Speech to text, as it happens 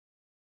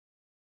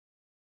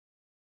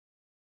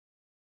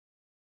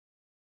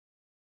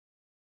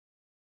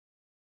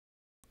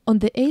On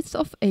the 8th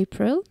of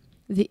April,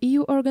 the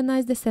EU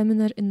organized a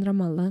seminar in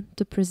Ramallah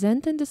to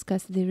present and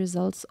discuss the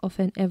results of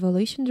an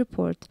evaluation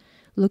report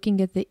looking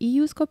at the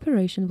EU's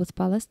cooperation with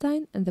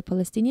Palestine and the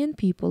Palestinian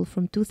people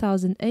from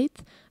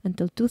 2008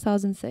 until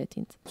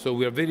 2013. So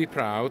we are very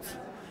proud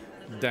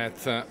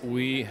that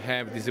we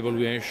have this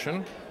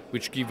evaluation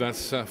which gives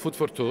us food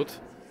for thought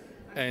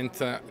and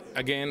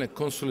again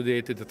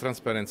consolidated the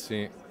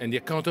transparency and the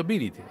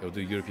accountability of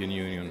the European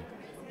Union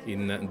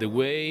in the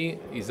way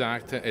it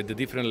acts at the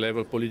different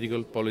level,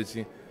 political,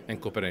 policy and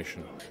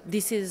cooperation.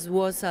 This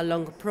was a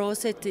long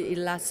process. It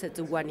lasted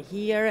 1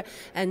 year,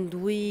 and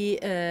we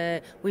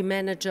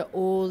manage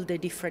all the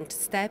different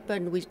steps,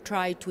 and we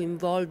try to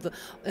involve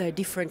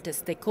different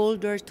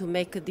stakeholders to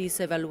make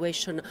this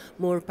evaluation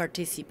more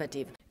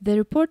participative. The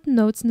report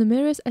notes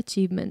numerous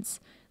achievements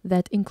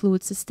that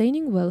include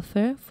sustaining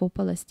welfare for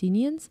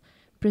Palestinians,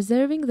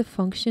 preserving the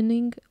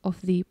functioning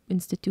of the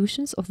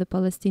institutions of the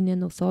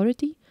Palestinian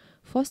Authority,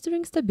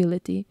 fostering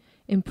stability,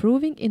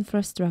 improving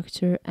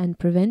infrastructure, and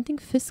preventing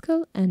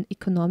fiscal and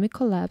economic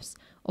collapse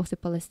of the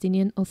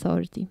Palestinian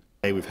Authority.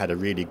 Today we've had a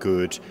really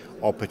good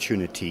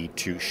opportunity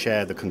to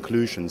share the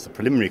conclusions, the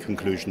preliminary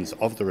conclusions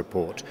of the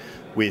report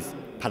with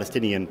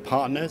Palestinian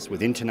partners,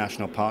 with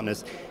international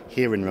partners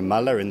here in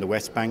Ramallah in the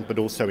West Bank, but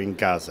also in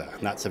Gaza.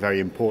 And that's a very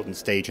important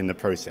stage in the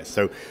process.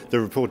 So the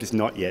report is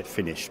not yet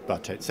finished,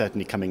 but it's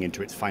certainly coming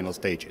into its final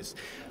stages.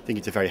 I think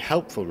it's a very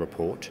helpful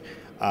report.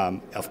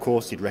 Of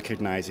course, it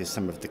recognizes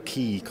some of the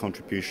key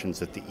contributions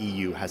that the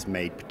EU has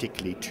made,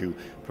 particularly to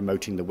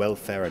promoting the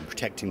welfare and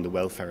protecting the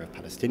welfare of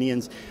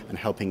Palestinians and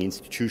helping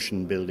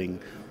institution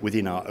building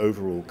within our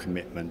overall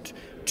commitment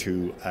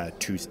to a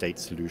two-state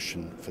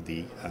solution for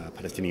the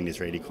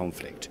Palestinian-Israeli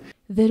conflict.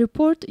 The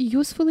report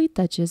usefully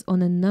touches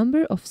on a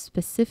number of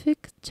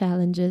specific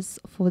challenges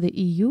for the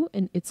EU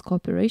in its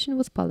cooperation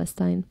with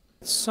Palestine.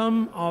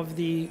 Some of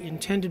the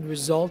intended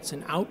results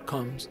and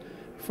outcomes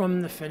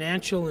from the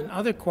financial and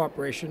other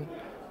cooperation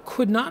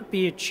could not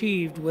be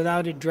achieved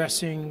without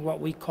addressing what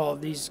we call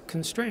these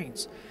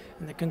constraints.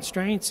 And the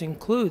constraints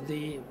include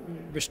the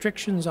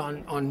restrictions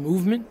on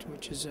movement,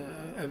 which is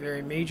a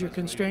very major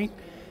constraint,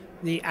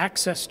 the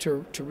access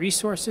to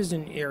resources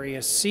in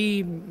Area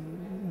C,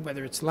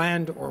 whether it's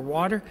land or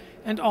water,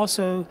 and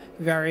also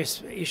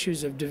various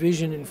issues of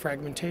division and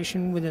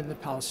fragmentation within the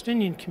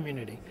Palestinian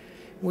community.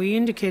 We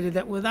indicated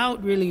that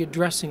without really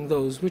addressing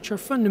those, which are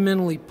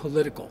fundamentally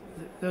political,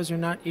 those are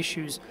not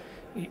issues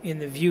in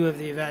the view of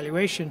the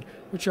evaluation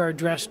which are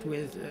addressed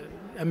with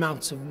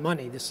amounts of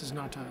money. This is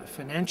not a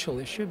financial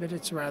issue, but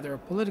it's rather a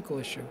political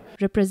issue.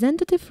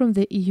 Representatives from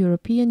the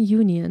European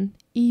Union,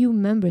 EU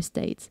member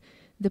states,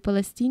 the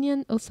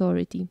Palestinian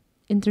Authority,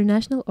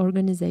 international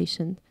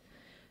organizations,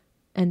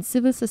 and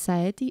civil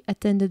society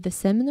attended the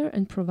seminar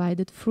and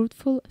provided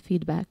fruitful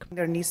feedback.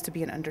 There needs to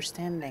be an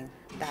understanding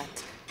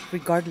that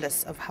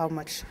regardless of how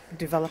much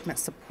development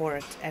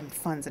support and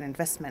funds and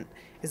investment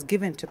is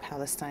given to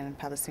Palestine and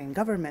Palestinian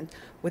government,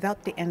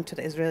 without the end to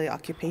the Israeli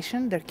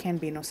occupation, there can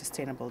be no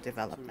sustainable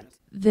development.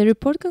 The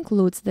report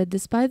concludes that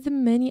despite the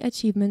many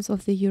achievements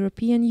of the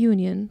European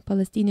Union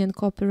Palestinian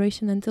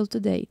cooperation until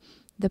today,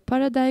 the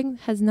paradigm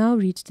has now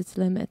reached its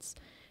limits.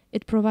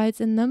 It provides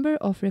a number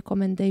of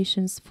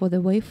recommendations for the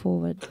way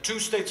forward. A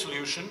two-state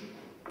solution,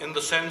 in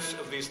the sense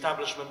of the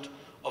establishment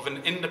of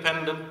an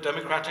independent,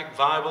 democratic,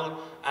 viable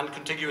and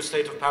contiguous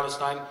state of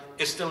Palestine,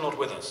 is still not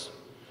with us.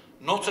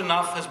 Not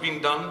enough has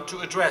been done to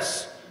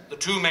address the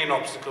two main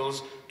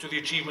obstacles to the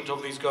achievement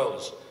of these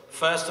goals.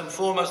 First and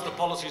foremost, the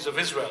policies of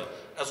Israel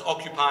as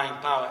occupying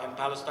power in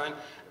Palestine,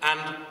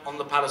 and on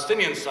the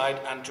Palestinian side,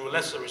 and to a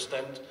lesser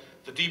extent,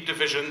 the deep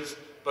divisions,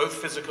 both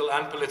physical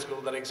and political,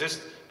 that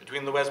exist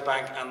between the West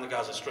Bank and the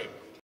Gaza Strip.